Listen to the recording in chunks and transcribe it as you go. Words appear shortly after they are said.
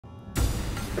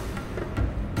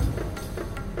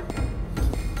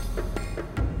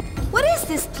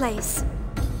this place?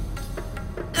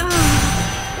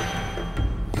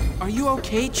 Are you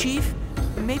okay, Chief?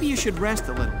 Maybe you should rest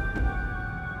a little.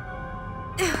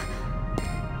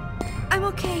 I'm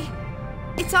okay.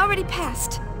 It's already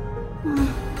passed.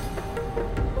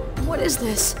 What is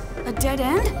this? A dead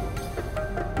end?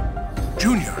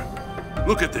 Junior,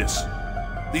 look at this.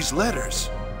 These letters.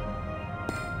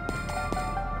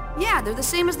 Yeah, they're the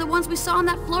same as the ones we saw in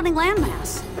that floating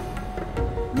landmass.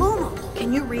 Momo,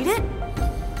 can you read it?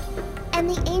 And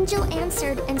the angel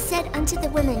answered and said unto the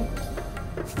women,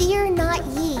 Fear not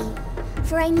ye,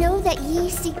 for I know that ye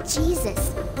seek Jesus,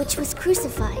 which was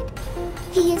crucified.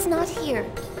 He is not here,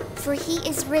 for he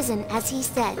is risen, as he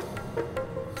said.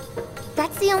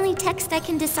 That's the only text I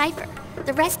can decipher.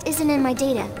 The rest isn't in my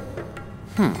data.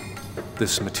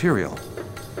 This material,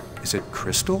 is it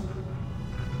crystal?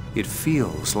 It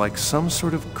feels like some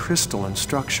sort of crystalline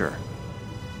structure.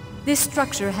 This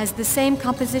structure has the same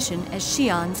composition as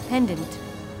Shion's pendant.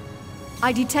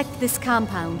 I detect this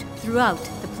compound throughout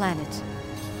the planet.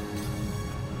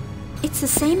 It's the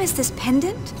same as this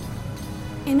pendant?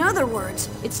 In other words,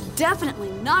 it's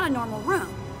definitely not a normal room.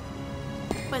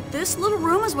 But this little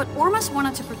room is what Ormus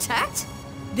wanted to protect?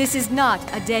 This is not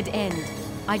a dead end.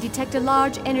 I detect a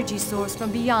large energy source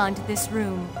from beyond this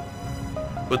room.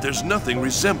 But there's nothing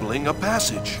resembling a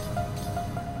passage.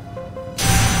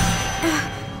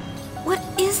 What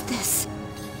is this?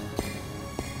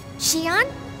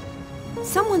 Shion?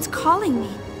 Someone's calling me.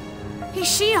 Hey,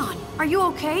 Shion, are you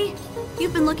okay?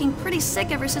 You've been looking pretty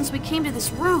sick ever since we came to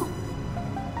this room.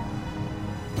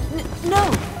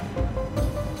 No!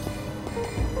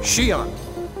 Shion!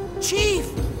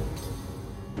 Chief!